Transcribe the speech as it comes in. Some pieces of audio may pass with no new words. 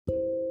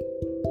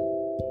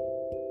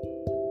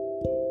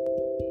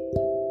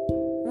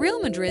Real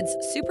Madrid's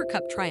Super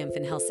Cup triumph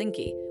in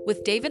Helsinki,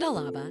 with David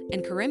Alaba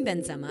and Karim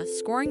Benzema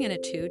scoring in a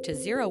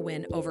 2-0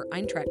 win over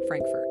Eintracht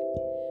Frankfurt,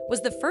 was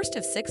the first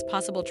of 6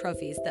 possible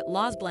trophies that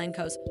Los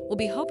Blancos will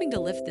be hoping to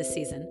lift this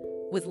season,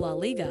 with La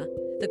Liga,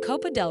 the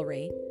Copa del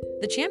Rey,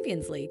 the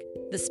Champions League,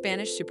 the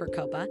Spanish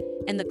Supercopa,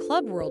 and the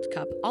Club World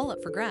Cup all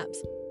up for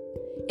grabs.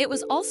 It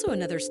was also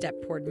another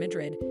step toward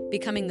Madrid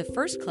becoming the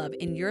first club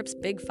in Europe's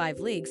Big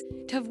Five leagues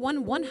to have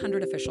won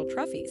 100 official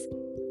trophies.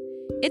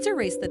 It's a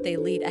race that they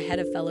lead ahead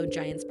of fellow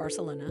giants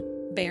Barcelona,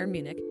 Bayern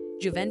Munich,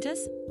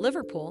 Juventus,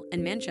 Liverpool,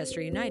 and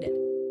Manchester United.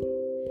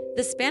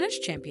 The Spanish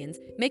champions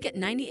make it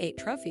 98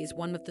 trophies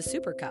won with the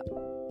Super Cup.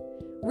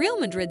 Real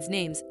Madrid's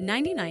names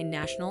 99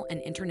 national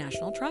and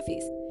international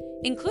trophies,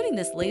 including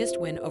this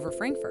latest win over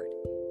Frankfurt.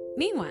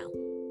 Meanwhile,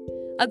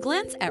 a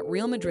glance at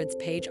Real Madrid's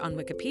page on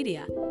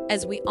Wikipedia,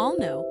 as we all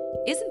know,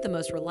 isn't the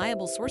most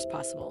reliable source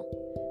possible,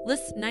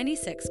 lists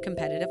 96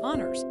 competitive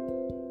honors.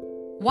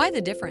 Why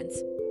the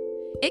difference?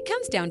 It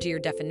comes down to your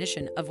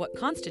definition of what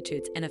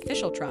constitutes an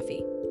official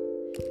trophy.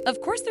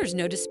 Of course, there's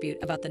no dispute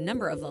about the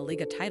number of La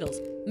Liga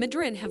titles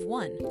Madrid have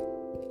won,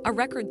 a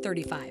record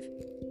 35.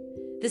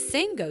 The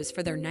same goes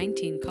for their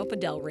 19 Copa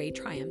del Rey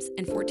triumphs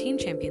and 14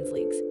 Champions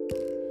Leagues.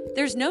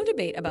 There's no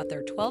debate about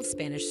their 12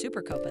 Spanish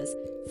Supercopas,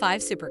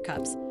 5 Super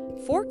Cups,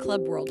 4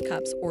 Club World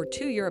Cups, or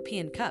 2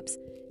 European Cups,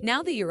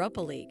 now the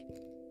Europa League.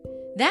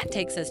 That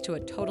takes us to a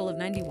total of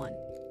 91.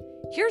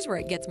 Here's where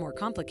it gets more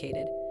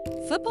complicated.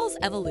 Football's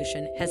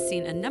evolution has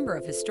seen a number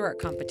of historic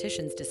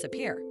competitions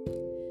disappear.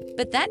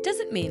 But that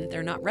doesn't mean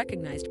they're not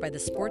recognized by the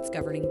sport's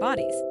governing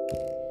bodies.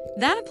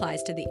 That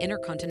applies to the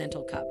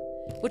Intercontinental Cup,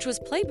 which was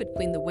played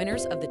between the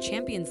winners of the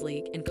Champions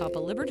League and Copa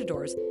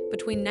Libertadores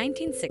between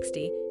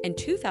 1960 and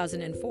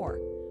 2004,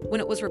 when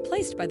it was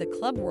replaced by the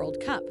Club World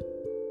Cup.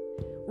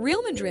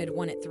 Real Madrid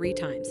won it 3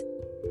 times,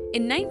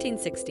 in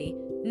 1960,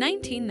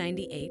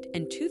 1998,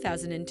 and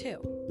 2002.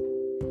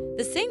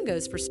 The same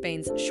goes for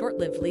Spain's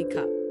short-lived League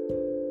Cup,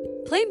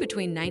 played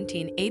between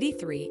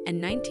 1983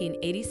 and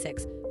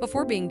 1986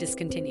 before being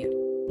discontinued.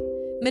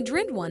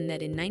 Madrid won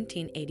that in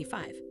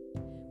 1985.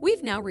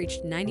 We've now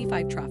reached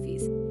 95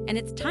 trophies, and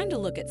it's time to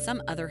look at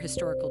some other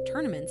historical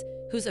tournaments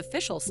whose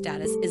official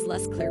status is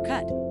less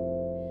clear-cut.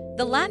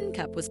 The Latin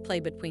Cup was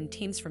played between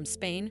teams from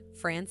Spain,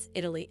 France,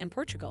 Italy, and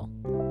Portugal,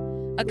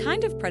 a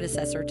kind of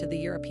predecessor to the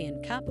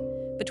European Cup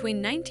between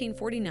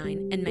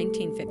 1949 and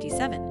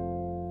 1957.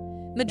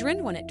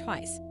 Madrid won it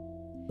twice.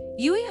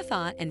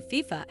 UEFA and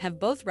FIFA have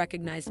both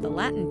recognized the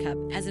Latin Cup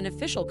as an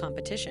official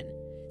competition,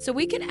 so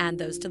we can add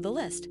those to the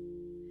list.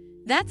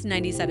 That's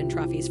 97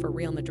 trophies for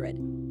Real Madrid.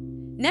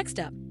 Next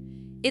up,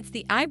 it's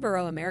the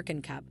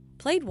Ibero-American Cup,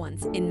 played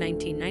once in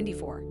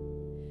 1994,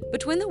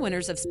 between the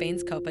winners of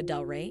Spain's Copa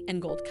del Rey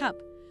and Gold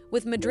Cup,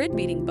 with Madrid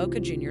beating Boca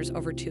Juniors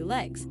over 2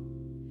 legs.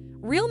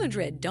 Real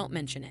Madrid don't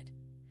mention it,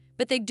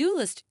 but they do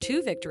list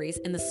 2 victories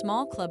in the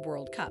Small Club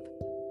World Cup,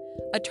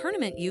 a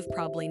tournament you've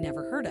probably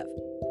never heard of.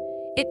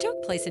 It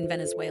took place in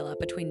Venezuela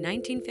between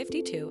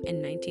 1952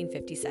 and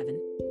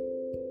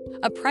 1957.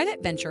 A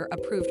private venture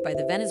approved by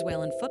the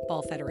Venezuelan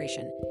Football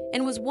Federation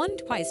and was won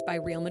twice by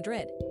Real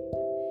Madrid.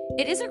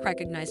 It isn't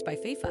recognized by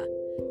FIFA,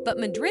 but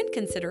Madrid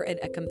consider it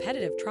a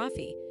competitive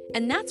trophy,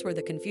 and that's where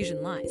the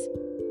confusion lies.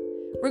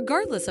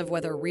 Regardless of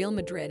whether Real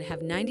Madrid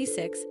have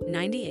 96,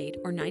 98,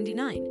 or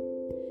 99,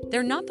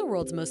 they're not the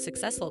world's most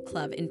successful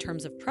club in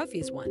terms of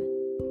trophies won.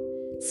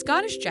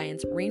 Scottish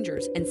giants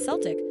Rangers and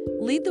Celtic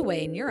lead the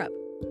way in Europe,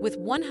 with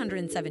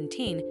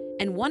 117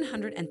 and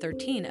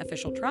 113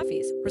 official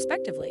trophies,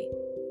 respectively.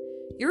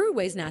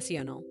 Uruguay's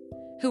Nacional,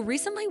 who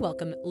recently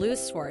welcomed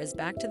Luis Suarez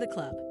back to the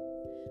club,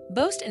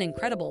 boast an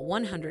incredible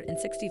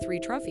 163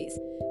 trophies,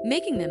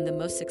 making them the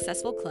most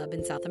successful club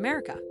in South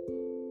America.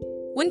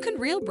 When could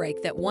Real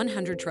break that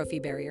 100 trophy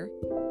barrier?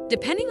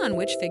 Depending on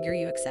which figure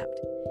you accept,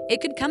 it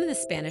could come in the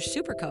Spanish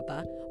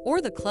Supercopa or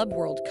the Club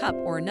World Cup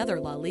or another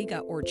La Liga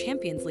or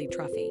Champions League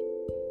trophy.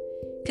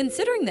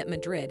 Considering that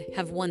Madrid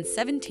have won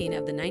 17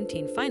 of the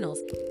 19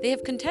 finals they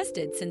have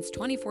contested since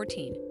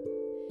 2014,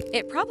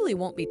 it probably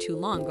won't be too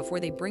long before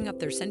they bring up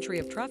their century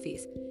of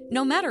trophies,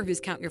 no matter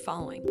whose count you're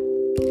following.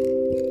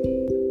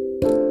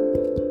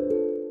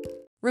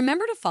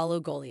 Remember to follow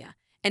Golia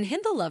and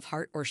hit the love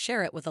heart or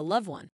share it with a loved one.